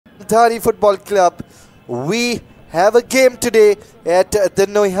Namdhari Football Club. We have a game today at the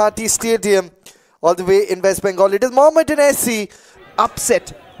Noihati Stadium, all the way in West Bengal. It is Mohammedan SC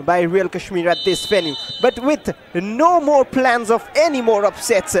upset by Real Kashmir at this venue, but with no more plans of any more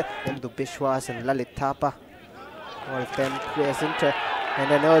upsets. And Bishwas and Lalit Thapa, all of them present,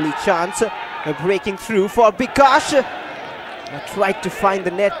 and an early chance breaking through for Bikash. Tried to find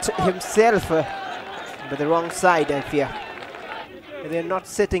the net himself, but the wrong side, I fear. They're not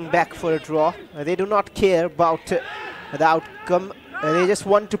sitting back for a draw. They do not care about the outcome. They just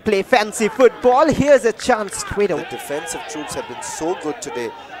want to play fancy football. Here's a chance straight away. The defensive troops have been so good today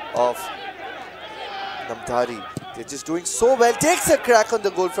of Namdhari. They're just doing so well. Takes a crack on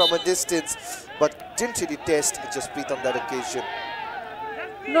the goal from a distance, but didn't really test Jasprit on that occasion.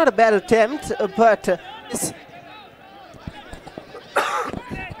 Not a bad attempt, but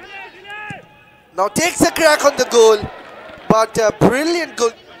now takes a crack on the goal, but a brilliant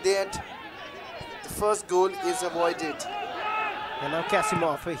goal. The first goal is avoided. And now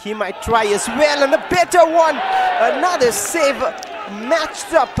Kasimov, he might try as well, and a better one. Another save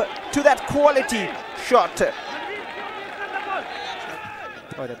matched up to that quality shot.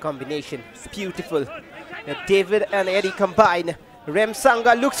 Oh, the combination is beautiful. David and Eddie combine.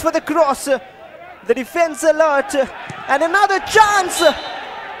 Remsanga looks for the cross. The defense alert, and another chance.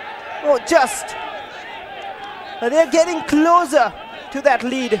 Oh, just. They're getting closer to that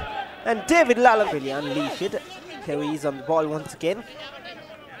lead, and David Lala really unleash it. Here he is on the ball once again.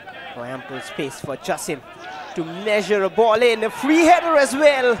 Oh, ample space for Jasin to measure a ball in. A free header as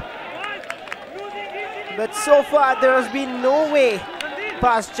well. But so far there has been no way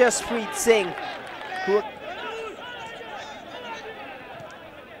past Jasprit Singh.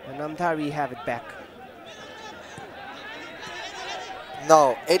 And Namdhari have it back.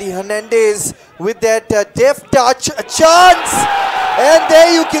 Now Eddie Hernandez with that deft touch, a chance, and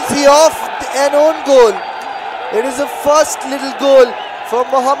there you can see off an own goal. It is the first little goal for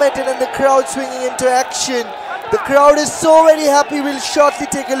Mohammedan, and the crowd swinging into action. The crowd is so very happy. We'll shortly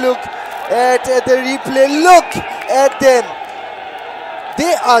take a look at the replay. Look at them.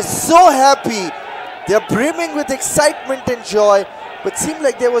 They are so happy. They're brimming with excitement and joy, but seemed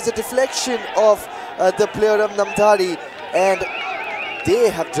like there was a deflection of the player of Namdhari, and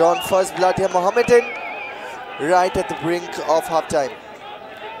they have drawn first blood here. Mohammedan right at the brink of halftime.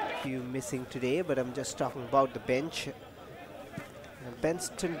 Few missing today, but I'm just talking about the bench. And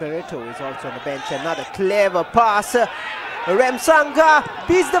Benston Barreto is also on the bench. Another clever pass. Remsanga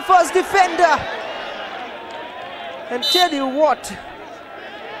beats the first defender. And tell you what,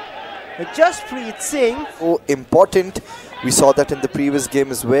 Jasprit Singh. Oh, important. We saw that in the previous game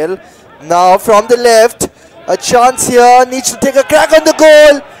as well. Now from the left, a chance here. Needs to take a crack on the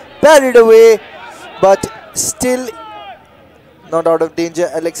goal. Parried away, but still not out of danger.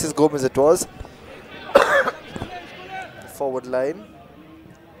 Alexis Gomez it was. Forward line.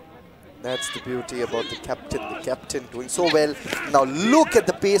 That's the beauty about the captain. The captain doing so well. Now look at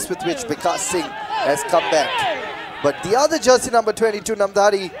the pace with which Bikash Singh has come back. But the other jersey, number 22,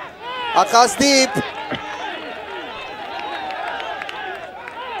 Namdhari, Akashdeep,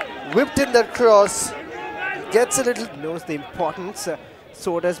 whipped in that cross. Gets a little. Knows the importance.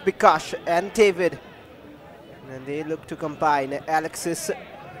 So does Bikash and David. And they look to combine. Alexis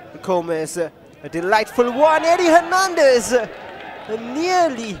Gomez, a delightful one. Eddie Hernandez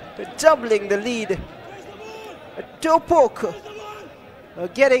nearly doubling the lead. Toe poke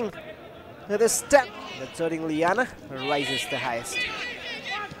getting the step. But certainly Liana rises the highest.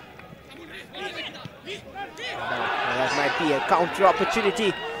 That might be a counter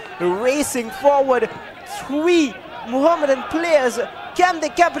opportunity. Racing forward. Three Mohammedan players. Can they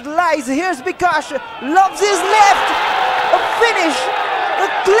capitalize? Here's Bikash. Loves his left. A finish. A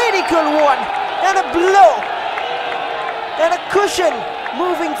clinical one. And a blow. And a cushion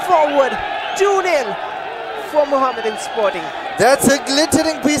moving forward. 2-0 for Mohammedan Sporting. That's a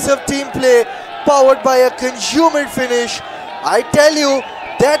glittering piece of team play powered by a consummate finish. I tell you,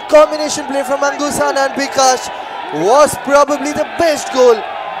 that combination play from Angusana and Bikash was probably the best goal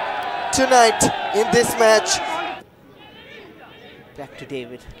tonight in this match. Back to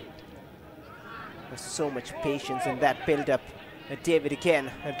David. There's so much patience in that build-up. David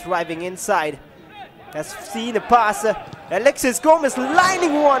again driving inside. Has seen a pass. Alexis Gomez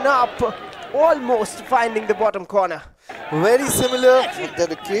lining one up. Almost finding the bottom corner. Very similar on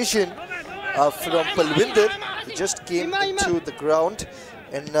that occasion from Palwinder. He just came into the ground.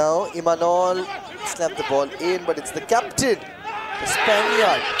 And now Imanol snapped the ball in, but it's the captain, the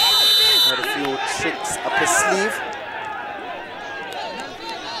Spaniard. Had a few tricks up his sleeve.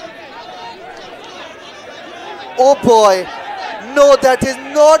 Oh boy, No, that is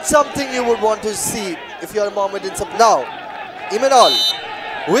not something you would want to see if you are a Mohammedan sub. Now, Imanol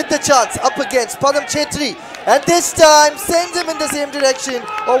with the chance up against Padam Chetri, and this time sends him in the same direction,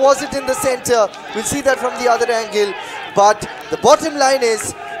 or was it in the center? We'll see that from the other angle. But the bottom line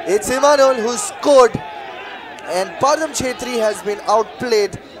is, it's Imanol who scored, and Padam Chetri has been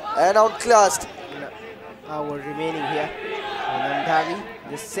outplayed and outclassed. Hour remaining here.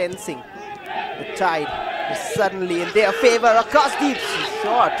 Namdhari is sensing the tide is suddenly in their favor. Akashdeep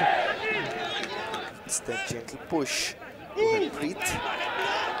shot. It's that gentle push. Breathe.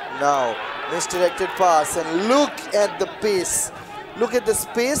 Now, misdirected pass, and look at the pace. Look at the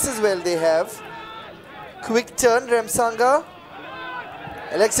space as well they have. Quick turn, Remsanga.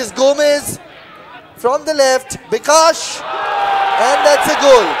 Alexis Gomez from the left. Bikash. And that's a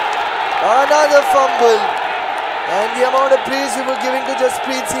goal. Another fumble. And the amount of praise we were giving to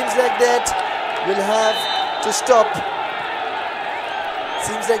Jasprit seems like that will have to stop.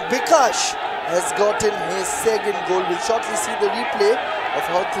 Seems like Bikash has gotten his second goal. We'll shortly see the replay of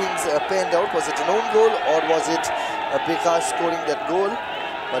how things panned out. Was it an own goal, or was it Bikash scoring that goal?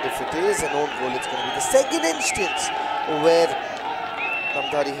 But if it is an own goal, it's going to be the second instance where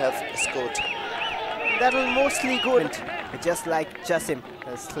Namdhari have scored. That will mostly go, just like Jasim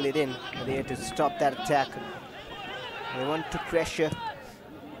has slid in there to stop that attack. They want to pressure.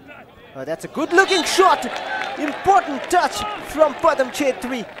 That's a good looking shot. Important touch from Padam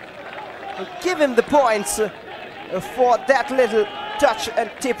Chetri. Give him the points for that little touch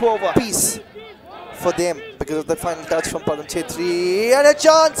and tip over. Piece for them because of the final touch from Padam Chetri, and a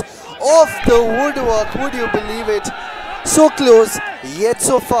chance off the woodwork. Would you believe it? So close, yet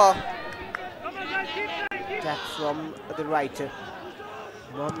so far. Attack from the right.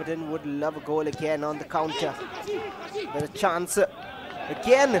 Mohammedan would love a goal again on the counter. There's a chance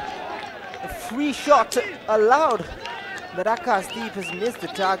again. A free shot allowed, but Akashdeep has missed the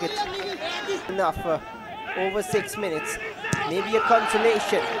target. Enough over 6 minutes. Maybe a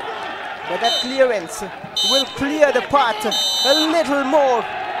consolation, but that clearance will clear the path a little more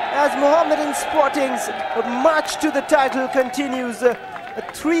as Mohammedan Sporting's march to the title continues. A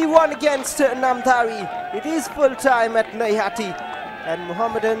 3-1 against Namdhari. It is full time at Naihati, and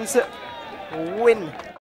Mohammedans win.